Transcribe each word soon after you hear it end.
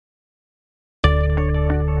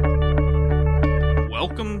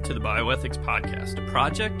Welcome to the Bioethics Podcast, a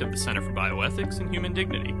project of the Center for Bioethics and Human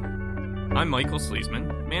Dignity. I'm Michael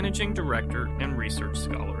Sleesman, Managing Director and Research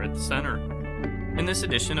Scholar at the Center. In this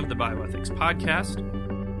edition of the Bioethics Podcast,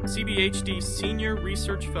 CBHD Senior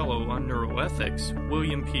Research Fellow on Neuroethics,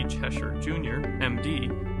 William P. Cheshire, Jr.,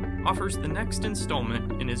 MD, offers the next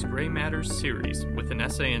installment in his Gray Matters series with an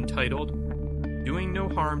essay entitled Doing No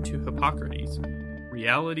Harm to Hippocrates,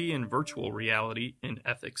 Reality and Virtual Reality in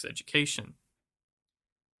Ethics Education.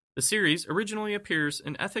 The series originally appears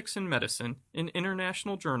in Ethics in Medicine in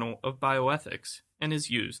International Journal of Bioethics and is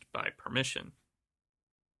used by permission.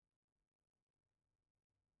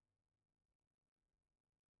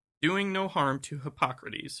 Doing No Harm to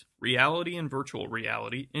Hippocrates, Reality and Virtual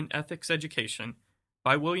Reality in Ethics Education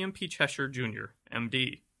by William P. Cheshire, Jr.,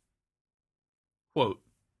 MD. Quote,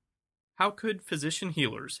 "How could physician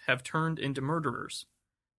healers have turned into murderers?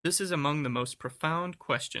 This is among the most profound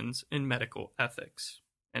questions in medical ethics."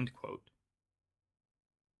 End quote.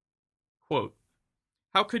 Quote,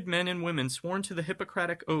 "How could men and women sworn to the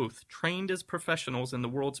Hippocratic Oath, trained as professionals in the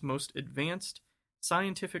world's most advanced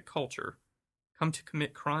scientific culture, come to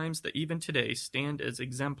commit crimes that even today stand as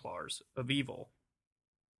exemplars of evil?"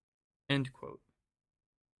 End quote.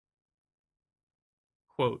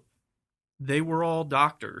 Quote, "They were all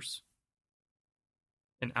doctors."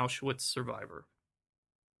 An Auschwitz survivor.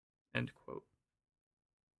 End quote.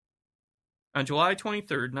 On July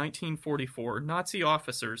 23, 1944, Nazi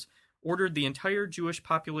officers ordered the entire Jewish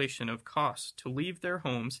population of Kos to leave their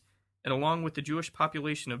homes and, along with the Jewish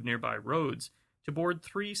population of nearby Rhodes, to board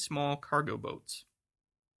 3 small cargo boats.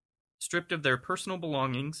 Stripped of their personal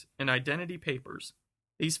belongings and identity papers,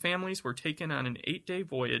 these families were taken on an 8-day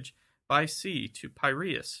voyage by sea to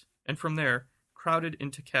Piraeus, and from there crowded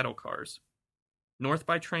into cattle cars, north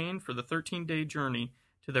by train for the 13-day journey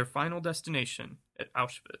to their final destination at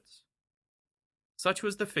Auschwitz. Such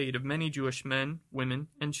was the fate of many Jewish men, women,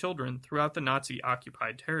 and children throughout the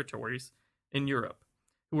Nazi-occupied territories in Europe,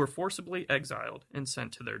 who were forcibly exiled and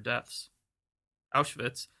sent to their deaths.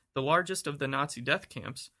 Auschwitz, the largest of the Nazi death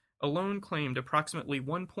camps, alone claimed approximately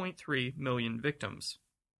 1.3 million victims.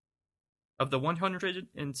 Of the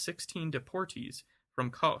 116 deportees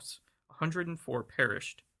from Kos, 104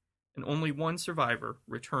 perished, and only 1 survivor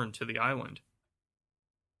returned to the island.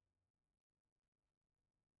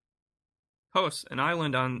 Kos, an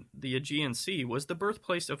island on the Aegean Sea, was the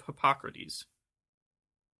birthplace of Hippocrates.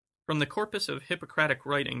 From the corpus of Hippocratic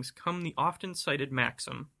writings come the often cited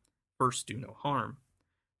maxim, "First do no harm."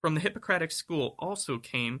 From the Hippocratic school also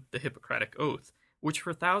came the Hippocratic Oath, which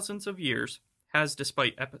for thousands of years has,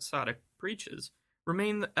 despite episodic breaches,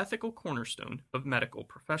 remained the ethical cornerstone of medical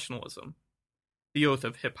professionalism. The Oath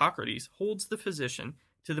of Hippocrates holds the physician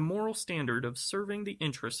to the moral standard of serving the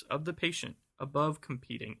interests of the patient above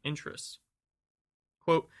competing interests.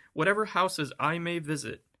 Quote, "Whatever houses I may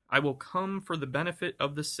visit, I will come for the benefit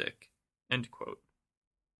of the sick." End quote.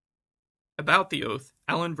 About the oath,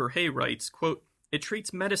 Alan Verhey writes, quote, "It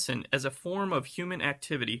treats medicine as a form of human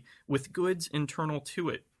activity with goods internal to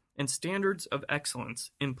it and standards of excellence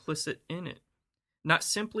implicit in it, not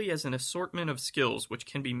simply as an assortment of skills which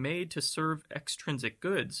can be made to serve extrinsic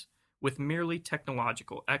goods with merely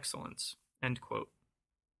technological excellence." End quote.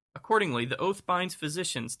 Accordingly, the oath binds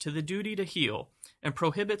physicians to the duty to heal and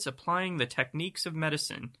prohibits applying the techniques of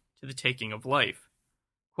medicine to the taking of life.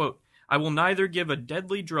 Quote, "I will neither give a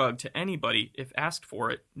deadly drug to anybody if asked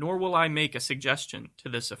for it, nor will I make a suggestion to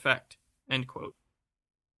this effect." End quote.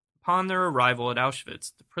 Upon their arrival at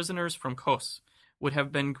Auschwitz, the prisoners from Kos would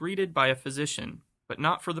have been greeted by a physician, but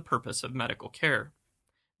not for the purpose of medical care.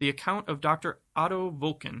 The account of Dr. Otto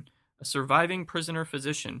Vulcan, a surviving prisoner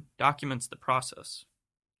physician, documents the process.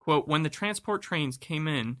 Quote, "When the transport trains came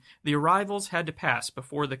in, the arrivals had to pass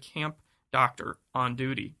before the camp doctor on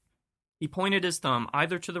duty. He pointed his thumb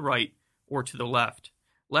either to the right or to the left.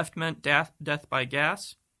 Left meant death by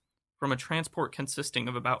gas. From a transport consisting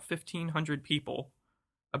of about 1,500 people,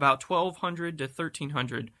 about 1,200 to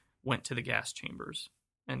 1,300 went to the gas chambers."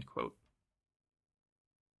 End quote.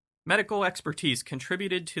 Medical expertise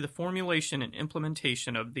contributed to the formulation and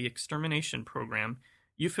implementation of the extermination program,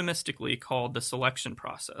 euphemistically called the selection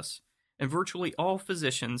process, and virtually all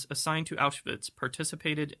physicians assigned to Auschwitz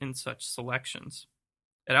participated in such selections.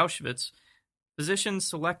 At Auschwitz, physicians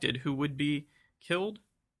selected who would be killed,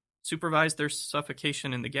 supervised their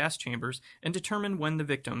suffocation in the gas chambers, and determined when the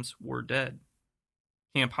victims were dead.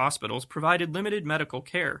 Camp hospitals provided limited medical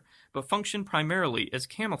care, but functioned primarily as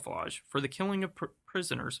camouflage for the killing of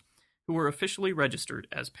prisoners who were officially registered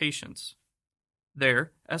as patients.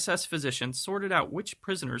 There, SS physicians sorted out which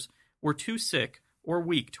prisoners were too sick or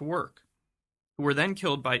weak to work, who were then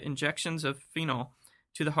killed by injections of phenol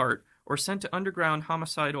to the heart or sent to underground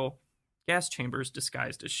homicidal gas chambers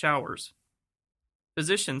disguised as showers.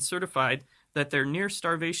 Physicians certified that their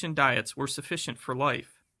near-starvation diets were sufficient for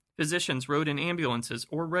life. Physicians rode in ambulances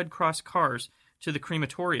or Red Cross cars to the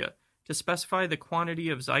crematoria to specify the quantity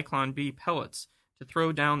of Zyklon B pellets to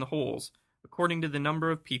throw down the holes according to the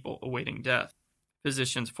number of people awaiting death.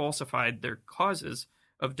 Physicians falsified their causes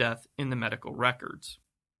of death in the medical records.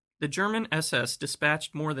 The German SS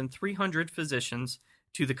dispatched more than 300 physicians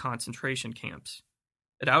to the concentration camps.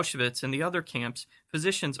 At Auschwitz and the other camps,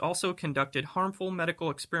 physicians also conducted harmful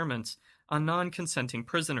medical experiments on non-consenting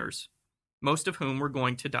prisoners, most of whom were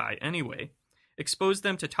going to die anyway, exposed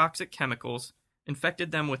them to toxic chemicals,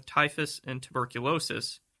 infected them with typhus and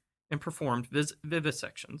tuberculosis, and performed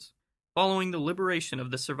vivisections. Following the liberation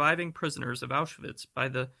of the surviving prisoners of Auschwitz by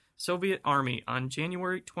the Soviet Army on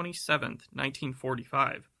January 27,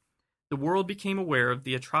 1945, the world became aware of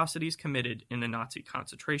the atrocities committed in the Nazi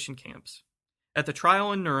concentration camps. At the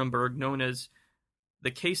trial in Nuremberg known as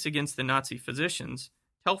the Case Against the Nazi Physicians,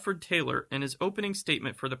 Telford Taylor, in his opening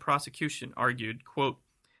statement for the prosecution, argued, quote,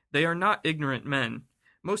 "They are not ignorant men.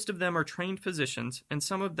 Most of them are trained physicians, and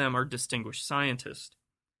some of them are distinguished scientists.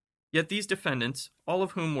 Yet these defendants, all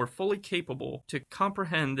of whom were fully capable to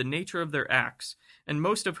comprehend the nature of their acts, and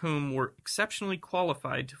most of whom were exceptionally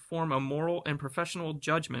qualified to form a moral and professional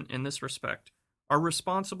judgment in this respect, are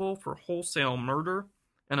responsible for wholesale murder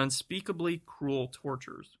and unspeakably cruel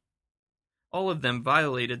tortures. All of them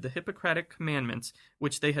violated the Hippocratic commandments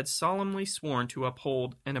which they had solemnly sworn to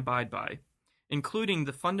uphold and abide by, including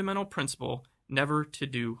the fundamental principle never to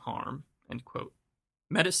do harm." End quote.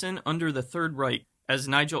 Medicine under the Third Reich, as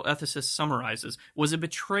Nigel Ethicist summarizes, was a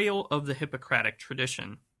betrayal of the Hippocratic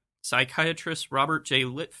tradition. Psychiatrist Robert J.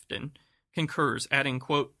 Lifton concurs, adding,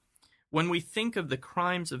 quote, "When we think of the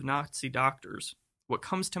crimes of Nazi doctors, what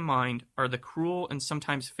comes to mind are the cruel and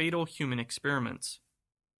sometimes fatal human experiments.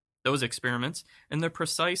 Those experiments, in their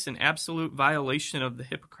precise and absolute violation of the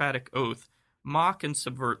Hippocratic oath, mock and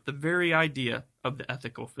subvert the very idea of the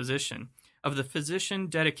ethical physician, of the physician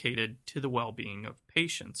dedicated to the well-being of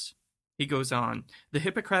patients." He goes on, "The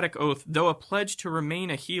Hippocratic oath, though a pledge to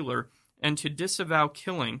remain a healer and to disavow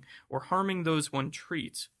killing or harming those one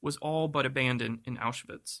treats, was all but abandoned in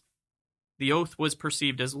Auschwitz. The oath was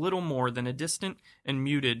perceived as little more than a distant and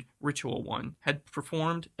muted ritual one had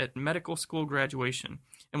performed at medical school graduation,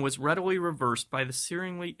 and was readily reversed by the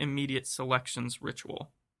searingly immediate selections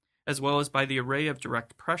ritual, as well as by the array of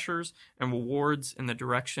direct pressures and rewards in the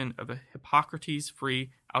direction of a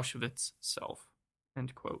Hippocrates-free Auschwitz self."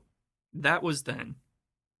 End quote. That was then.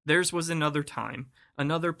 Theirs was another time,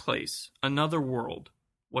 another place, another world,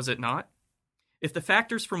 was it not? If the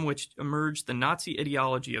factors from which emerged the Nazi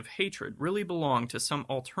ideology of hatred really belonged to some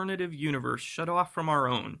alternative universe shut off from our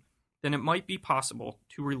own, then it might be possible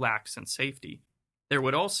to relax in safety. There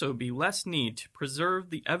would also be less need to preserve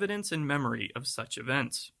the evidence and memory of such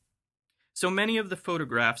events. So many of the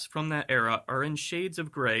photographs from that era are in shades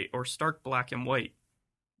of gray or stark black and white,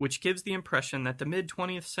 which gives the impression that the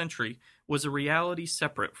mid-20th century was a reality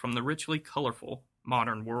separate from the richly colorful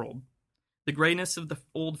modern world. The grayness of the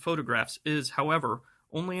old photographs is, however,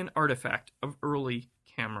 only an artifact of early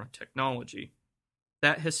camera technology.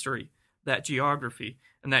 That history, that geography,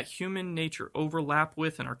 and that human nature overlap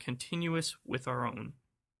with and are continuous with our own.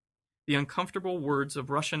 The uncomfortable words of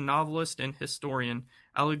Russian novelist and historian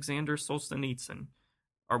Alexander Solzhenitsyn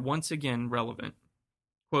are once again relevant.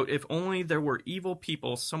 Quote, "If only there were evil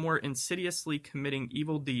people somewhere insidiously committing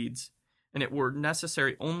evil deeds, and it were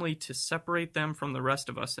necessary only to separate them from the rest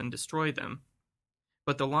of us and destroy them.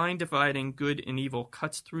 But the line dividing good and evil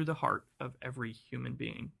cuts through the heart of every human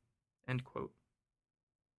being." End quote.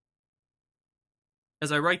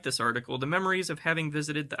 As I write this article, the memories of having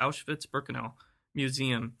visited the Auschwitz-Birkenau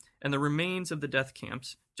Museum and the remains of the death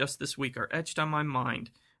camps just this week are etched on my mind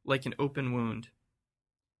like an open wound.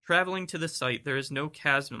 Traveling to the site, there is no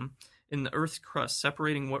chasm in the Earth's crust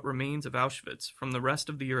separating what remains of Auschwitz from the rest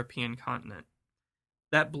of the European continent.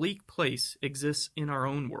 That bleak place exists in our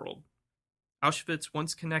own world. Auschwitz,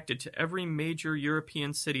 once connected to every major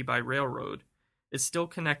European city by railroad, is still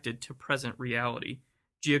connected to present reality,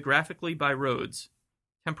 geographically by roads,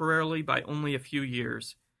 temporarily by only a few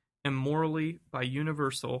years, and morally by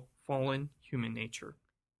universal fallen human nature.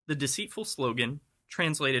 The deceitful slogan,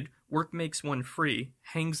 translated "work makes one free,"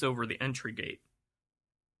 hangs over the entry gate.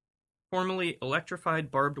 Formerly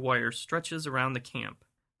electrified barbed wire stretches around the camp,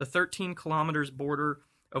 the 13 kilometers border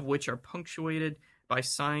of which are punctuated by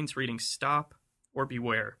signs reading "Stop" or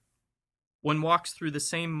 "Beware." One walks through the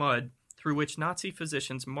same mud through which Nazi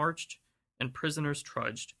physicians marched and prisoners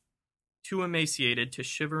trudged, too emaciated to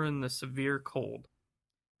shiver in the severe cold.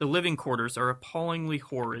 The living quarters are appallingly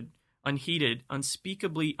horrid, unheated,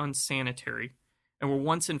 unspeakably unsanitary, and were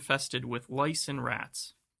once infested with lice and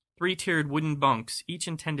rats. 3-tiered wooden bunks, each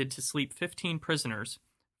intended to sleep 15 prisoners,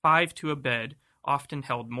 5 to a bed, often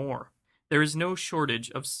held more. There is no shortage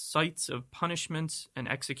of sites of punishments and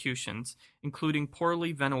executions, including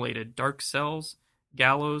poorly ventilated dark cells,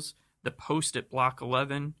 gallows, the post at Block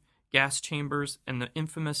 11, gas chambers, and the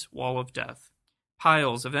infamous Wall of Death.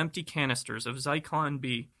 Piles of empty canisters of Zyklon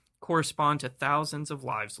B correspond to thousands of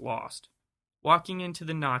lives lost. Walking into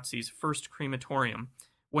the Nazis' first crematorium,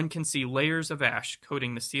 one can see layers of ash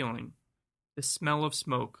coating the ceiling. The smell of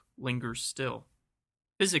smoke lingers still.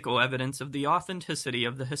 Physical evidence of the authenticity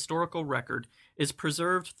of the historical record is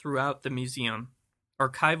preserved throughout the museum.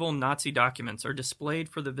 Archival Nazi documents are displayed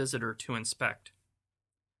for the visitor to inspect.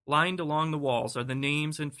 Lined along the walls are the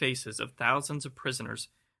names and faces of thousands of prisoners,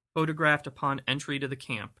 photographed upon entry to the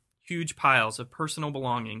camp. Huge piles of personal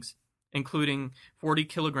belongings, including 40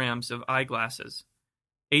 kilograms of eyeglasses,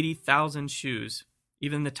 80,000 shoes,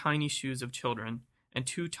 even the tiny shoes of children, and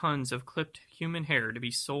 2 tons of clipped human hair to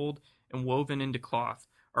be sold and woven into cloth,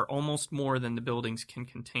 are almost more than the buildings can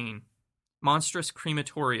contain. Monstrous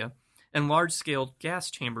crematoria and large-scale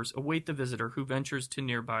gas chambers await the visitor who ventures to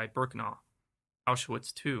nearby Birkenau,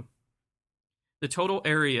 Auschwitz II. The total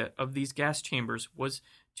area of these gas chambers was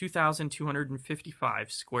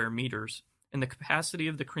 2,255 square meters, and the capacity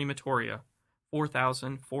of the crematoria,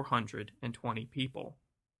 4,420 people.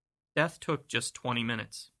 Death took just 20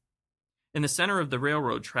 minutes. In the center of the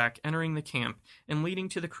railroad track entering the camp and leading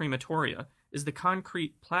to the crematoria is the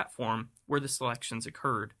concrete platform where the selections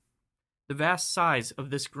occurred. The vast size of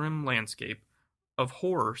this grim landscape of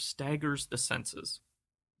horror staggers the senses.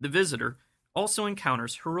 The visitor also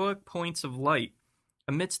encounters heroic points of light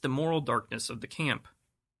amidst the moral darkness of the camp.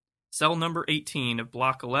 Cell number 18 of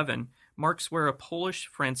Block 11 marks where a Polish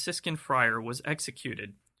Franciscan friar was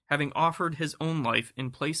executed, having offered his own life in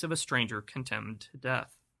place of a stranger condemned to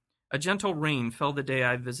death. A gentle rain fell the day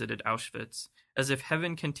I visited Auschwitz, as if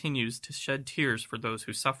heaven continues to shed tears for those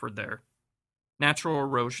who suffered there. Natural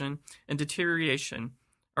erosion and deterioration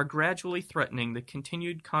are gradually threatening the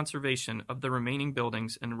continued conservation of the remaining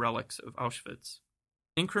buildings and relics of Auschwitz.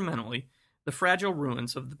 Incrementally, the fragile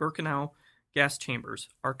ruins of the Birkenau gas chambers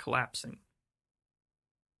are collapsing.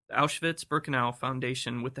 The Auschwitz-Birkenau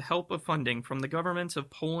Foundation, with the help of funding from the governments of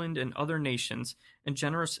Poland and other nations and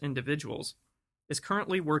generous individuals, is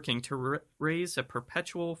currently working to raise a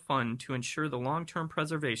perpetual fund to ensure the long-term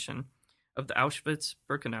preservation of the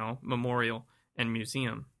Auschwitz-Birkenau Memorial and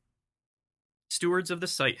Museum. Stewards of the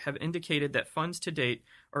site have indicated that funds to date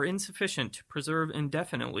are insufficient to preserve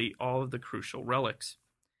indefinitely all of the crucial relics,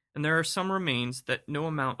 and there are some remains that no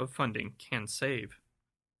amount of funding can save.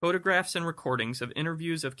 Photographs and recordings of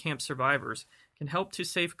interviews of camp survivors can help to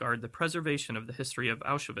safeguard the preservation of the history of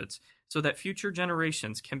Auschwitz so that future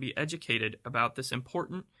generations can be educated about this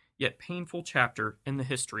important yet painful chapter in the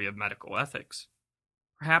history of medical ethics.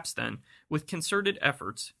 Perhaps then, with concerted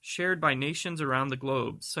efforts shared by nations around the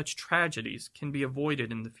globe, such tragedies can be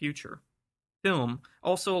avoided in the future. Film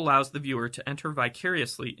also allows the viewer to enter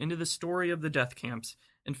vicariously into the story of the death camps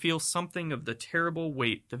and feel something of the terrible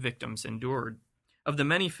weight the victims endured. Of the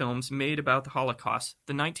many films made about the Holocaust,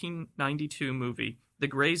 the 1992 movie, The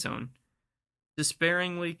Gray Zone,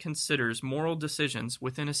 despairingly considers moral decisions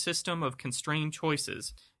within a system of constrained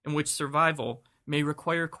choices in which survival may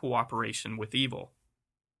require cooperation with evil.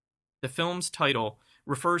 The film's title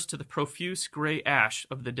refers to the profuse gray ash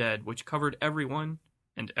of the dead which covered everyone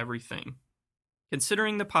and everything.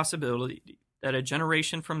 Considering the possibility that a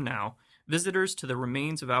generation from now, visitors to the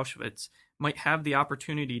remains of Auschwitz might have the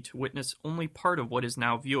opportunity to witness only part of what is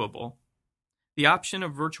now viewable, the option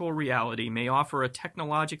of virtual reality may offer a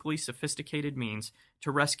technologically sophisticated means to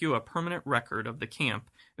rescue a permanent record of the camp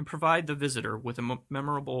and provide the visitor with a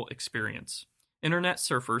memorable experience. Internet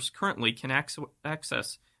surfers currently can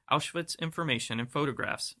access Auschwitz information and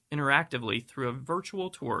photographs interactively through a virtual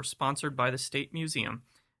tour sponsored by the State Museum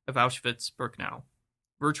of Auschwitz-Birkenau.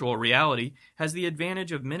 Virtual reality has the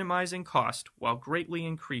advantage of minimizing cost while greatly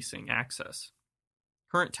increasing access.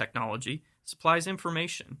 Current technology supplies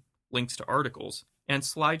information, links to articles, and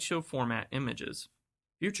slideshow format images.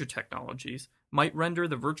 Future technologies might render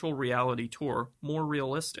the virtual reality tour more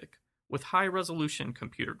realistic, with high-resolution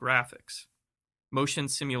computer graphics. Motion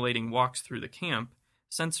simulating walks through the camp,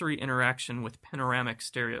 sensory interaction with panoramic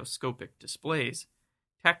stereoscopic displays,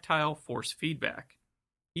 tactile force feedback,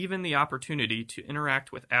 even the opportunity to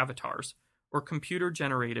interact with avatars or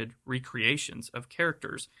computer-generated recreations of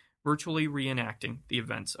characters virtually reenacting the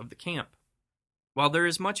events of the camp. While there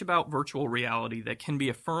is much about virtual reality that can be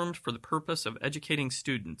affirmed for the purpose of educating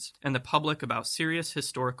students and the public about serious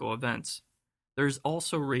historical events, there is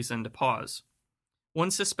also reason to pause.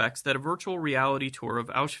 One suspects that a virtual reality tour of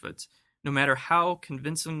Auschwitz, no matter how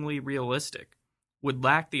convincingly realistic, would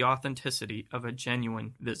lack the authenticity of a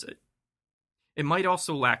genuine visit. It might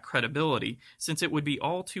also lack credibility, since it would be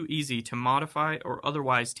all too easy to modify or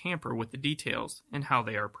otherwise tamper with the details and how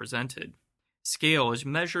they are presented. Scale, as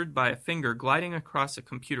measured by a finger gliding across a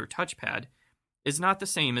computer touchpad, is not the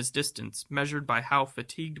same as distance measured by how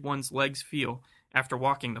fatigued one's legs feel after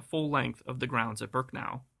walking the full length of the grounds at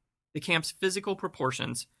Birkenau. The camp's physical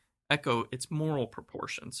proportions echo its moral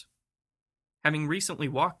proportions. Having recently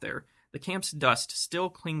walked there, the camp's dust still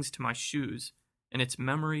clings to my shoes, and its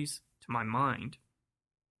memories to my mind.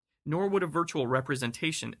 Nor would a virtual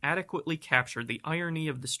representation adequately capture the irony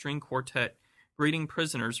of the string quartet greeting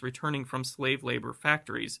prisoners returning from slave labor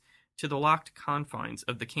factories to the locked confines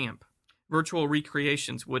of the camp. Virtual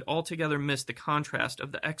recreations would altogether miss the contrast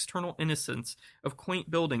of the external innocence of quaint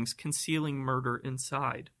buildings concealing murder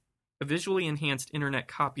inside. A visually enhanced internet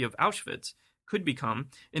copy of Auschwitz could become,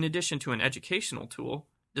 in addition to an educational tool,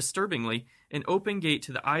 disturbingly, an open gate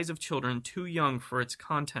to the eyes of children too young for its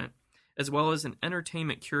content, as well as an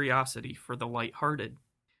entertainment curiosity for the light-hearted.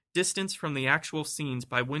 Distanced from the actual scenes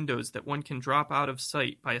by windows that one can drop out of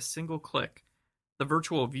sight by a single click, the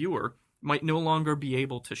virtual viewer might no longer be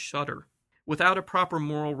able to shudder. Without a proper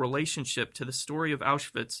moral relationship to the story of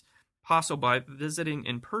Auschwitz, possible by visiting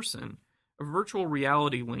in person, a virtual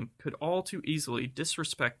reality link could all too easily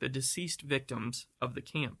disrespect the deceased victims of the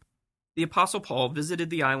camp. The Apostle Paul visited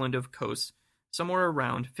the island of Kos somewhere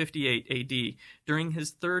around 58 AD during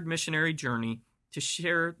his third missionary journey to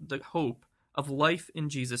share the hope of life in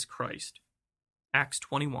Jesus Christ. Acts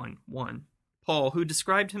 21:1. Paul, who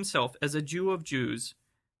described himself as a Jew of Jews,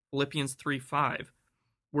 Philippians 3:5,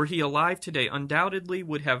 were he alive today, undoubtedly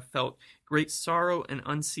would have felt great sorrow and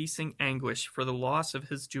unceasing anguish for the loss of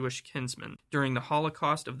his Jewish kinsmen during the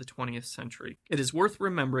Holocaust of the 20th century. It is worth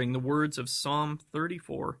remembering the words of Psalm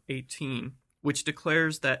 34:18, which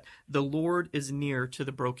declares that the Lord is near to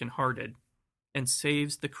the brokenhearted and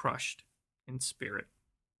saves the crushed in spirit.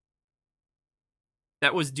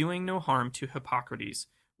 That was Doing No Harm to Hippocrates,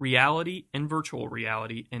 Reality and Virtual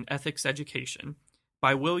Reality in Ethics Education,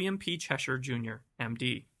 by William P. Cheshire, Jr.,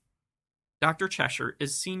 M.D. Dr. Cheshire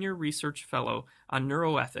is Senior Research Fellow on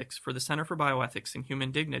Neuroethics for the Center for Bioethics and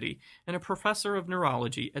Human Dignity and a Professor of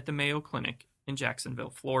Neurology at the Mayo Clinic in Jacksonville,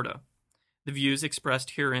 Florida. The views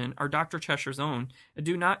expressed herein are Dr. Cheshire's own and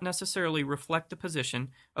do not necessarily reflect the position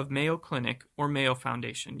of Mayo Clinic or Mayo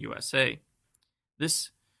Foundation USA. This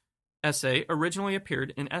essay originally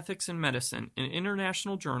appeared in Ethics in Medicine, an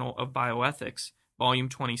International Journal of Bioethics, Volume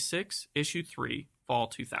 26, Issue 3, Fall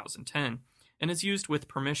 2010, and is used with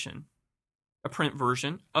permission. A print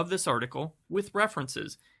version of this article, with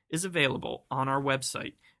references, is available on our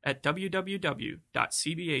website at www.cbhd.org.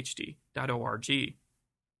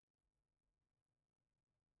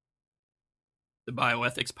 The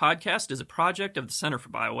Bioethics Podcast is a project of the Center for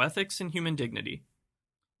Bioethics and Human Dignity.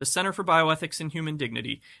 The Center for Bioethics and Human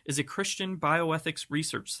Dignity is a Christian bioethics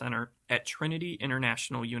research center at Trinity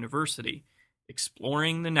International University,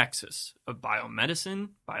 exploring the nexus of biomedicine,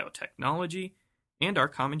 biotechnology, and our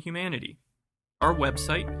common humanity. Our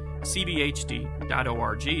website,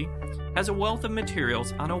 cbhd.org, has a wealth of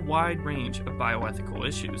materials on a wide range of bioethical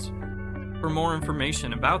issues. For more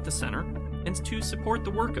information about the center, and to support the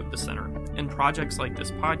work of the center and projects like this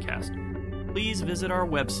podcast, please visit our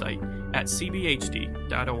website at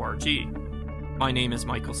cbhd.org. My name is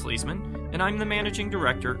Michael Sleesman, and I'm the Managing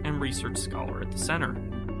Director and Research Scholar at the Center.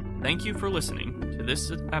 Thank you for listening to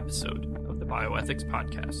this episode of the Bioethics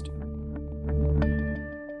Podcast.